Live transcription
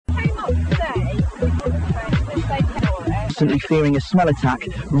constantly fearing a smell attack,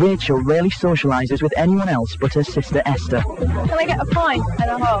 Rachel rarely socialises with anyone else but her sister Esther. Can I get a pint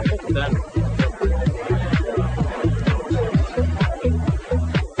and a half?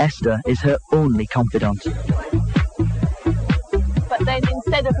 Esther is her only confidant. But then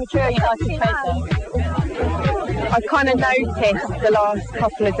instead of maturing like a treasure, I've kind of noticed the last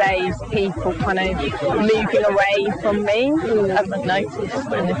couple of days people kind of moving away from me. I haven't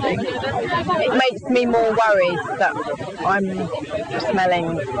noticed anything. It makes me more worried that I'm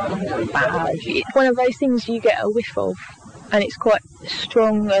smelling bad. It's one of those things you get a whiff of, and it's quite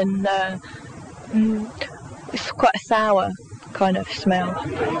strong and it's quite a sour kind of smell.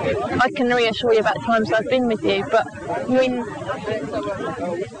 I can reassure you about times I've been with you, but when...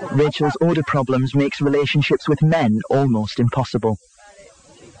 Rachel's odour problems makes relationships with men almost impossible.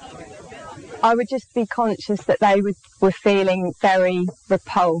 I would just be conscious that they were feeling very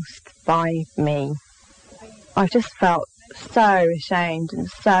repulsed by me. I just felt so ashamed and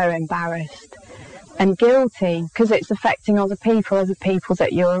so embarrassed and guilty because it's affecting other people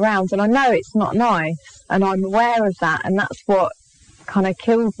that you're around, and I know it's not nice and I'm aware of that, and that's what kind of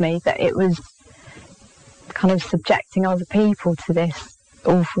killed me, that it was kind of subjecting other people to this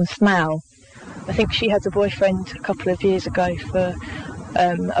awful smell. I think she had a boyfriend a couple of years ago for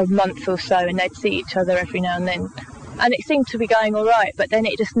a month or so, and they'd see each other every now and then, and it seemed to be going all right, but then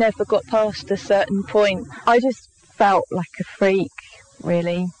it just never got past a certain point. I just felt like a freak,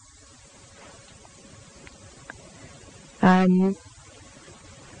 really.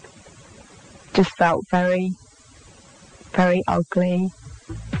 Just felt very, very ugly.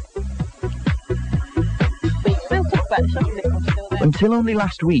 Until only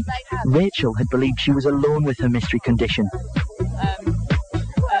last week, Rachel had believed she was alone with her mystery condition.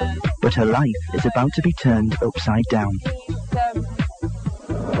 But her life is about to be turned upside down.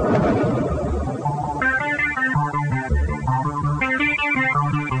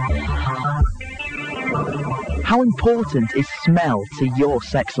 How important is smell to your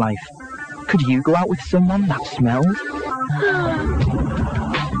sex life? Could you go out with someone that smelled?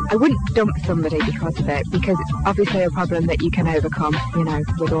 I wouldn't dump somebody because of it, because it's obviously a problem that you can overcome, you know,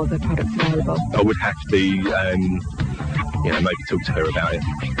 with all the products available. I would have to, maybe talk to her about it.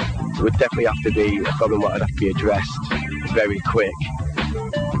 It would definitely have to be a problem that would have to be addressed very quick.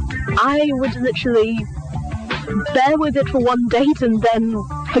 I would literally bear with it for one date and then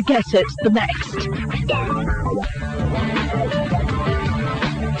forget it the next.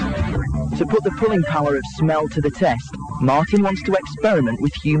 To put the pulling power of smell to the test, Martin wants to experiment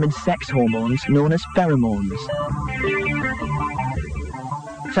with human sex hormones known as pheromones.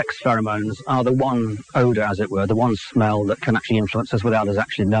 Sex pheromones are the one odour, as it were, the one smell that can actually influence us without us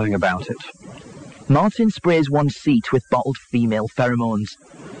actually knowing about it. Martin sprays one seat with bottled female pheromones.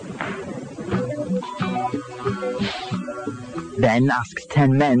 Then asks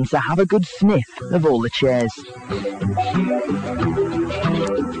 10 men to have a good sniff of all the chairs.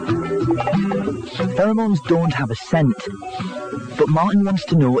 Pheromones don't have a scent, but Martin wants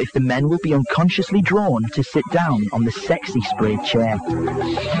to know if the men will be unconsciously drawn to sit down on the sexy sprayed chair.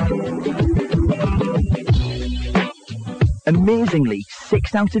 Amazingly,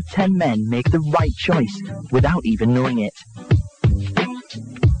 6 out of 10 men make the right choice without even knowing it.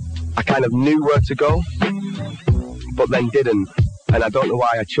 I kind of knew where to go, but then didn't, and I don't know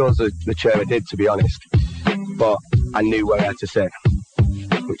why I chose the chair I did, to be honest, but I knew where I had to sit,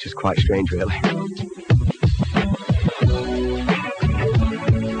 which is quite strange, really.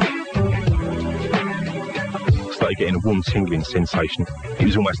 I started getting a warm tingling sensation. It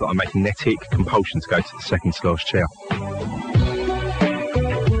was almost like a magnetic compulsion to go to the second to last chair.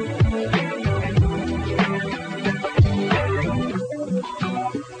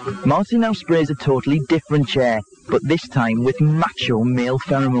 Martin now sprays a totally different chair, but this time with macho male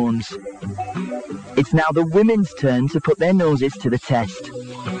pheromones. It's now the women's turn to put their noses to the test.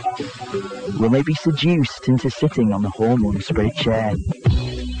 Will they be seduced into sitting on the hormone-sprayed chair?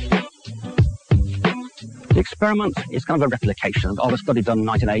 The experiment is kind of a replication of a study done in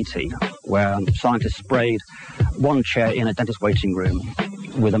 1980, where scientists sprayed one chair in a dentist waiting room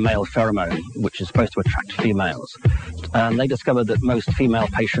with a male pheromone, which is supposed to attract females. And they discovered that most female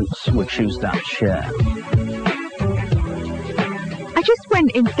patients would choose that chair. I just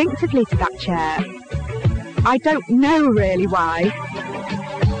went instinctively to that chair. I don't know really why.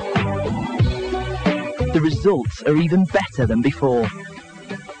 The results are even better than before.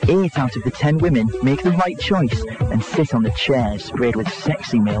 8 out of the 10 women make the right choice and sit on the chair sprayed with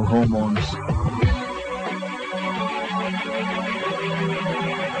sexy male hormones.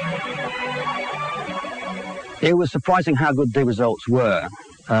 It was surprising how good the results were.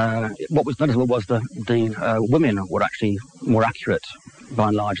 What was noticeable was the women were actually more accurate, by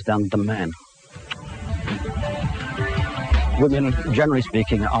and large, than the men. Women, generally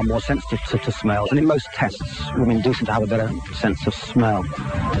speaking, are more sensitive to smells, and in most tests, women do seem to have a better sense of smell.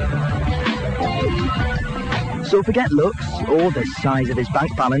 So forget looks or the size of his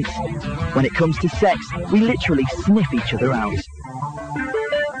bank balance. When it comes to sex, we literally sniff each other out.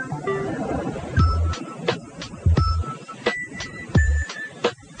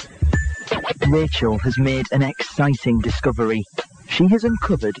 Rachel has made an exciting discovery. She has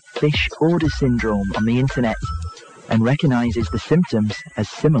uncovered fish odor syndrome on the internet and recognises the symptoms as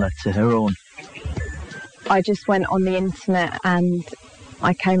similar to her own. I just went on the internet and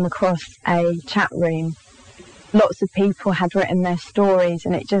I came across a chat room. Lots of people had written their stories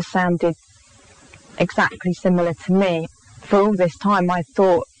and it just sounded exactly similar to me. For all this time I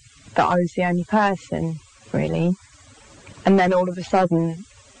thought that I was the only person, really. And then all of a sudden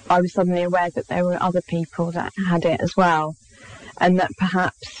I was suddenly aware that there were other people that had it as well, and that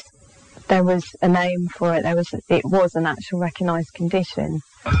perhaps there was a name for it. It was an actual recognised condition.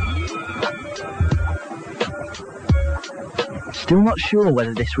 Still not sure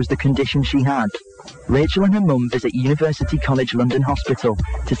whether this was the condition she had, Rachel and her mum visit University College London Hospital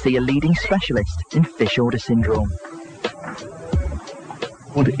to see a leading specialist in fish odour syndrome.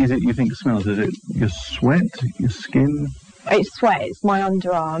 What is it you think smells? Is it your sweat, your skin? It's sweat, it's my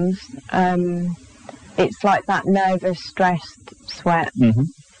underarms. It's like that nervous, stressed sweat. Mm-hmm.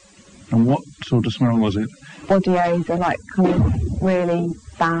 And what sort of smell was it? Body odour, like kind of really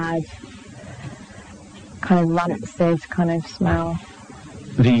bad, kind of rancid kind of smell.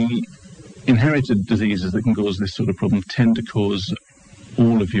 The inherited diseases that can cause this sort of problem tend to cause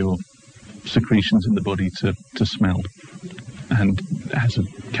all of your secretions in the body to smell, and it has a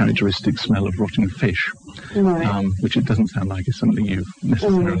characteristic smell of rotting fish, Right. Which it doesn't sound like is something you've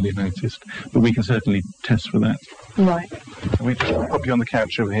necessarily noticed, but we can certainly test for that. Right. We just pop you on the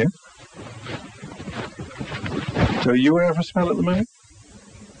couch over here. So are you aware of a smell at the moment?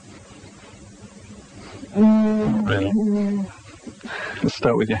 Really? Let's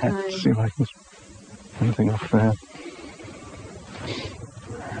start with your hat, see if I can anything off there.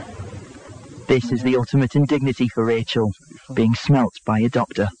 This is the ultimate indignity for Rachel, being smelt by a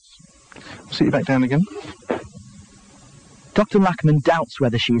doctor. Sit you back down again. Dr. Lackman doubts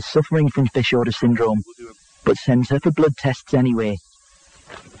whether she is suffering from fish odour syndrome, but sends her for blood tests anyway.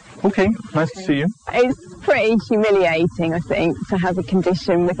 Okay, nice to see you. It's pretty humiliating, I think, to have a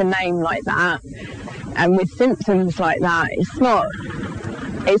condition with a name like that and with symptoms like that. It's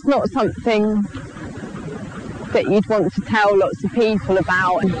not something that you'd want to tell lots of people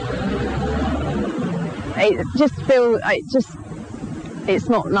about. It's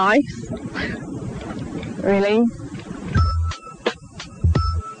not nice, really.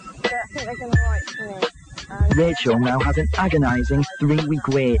 I think they're going to write to me. Rachel now has an agonising 3-week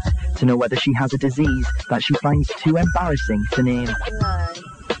wait to know whether she has a disease that she finds too embarrassing to name. No.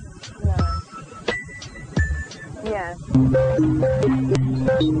 Yeah.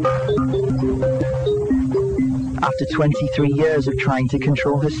 After 23 years of trying to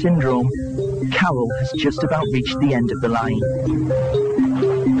control her syndrome, Carol has just about reached the end of the line.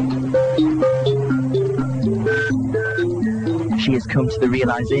 She has come to the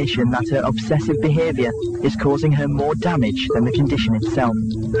realisation that her obsessive behaviour is causing her more damage than the condition itself,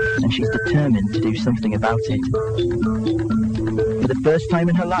 and she's determined to do something about it. For the first time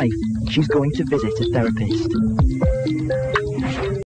in her life, she's going to visit a therapist.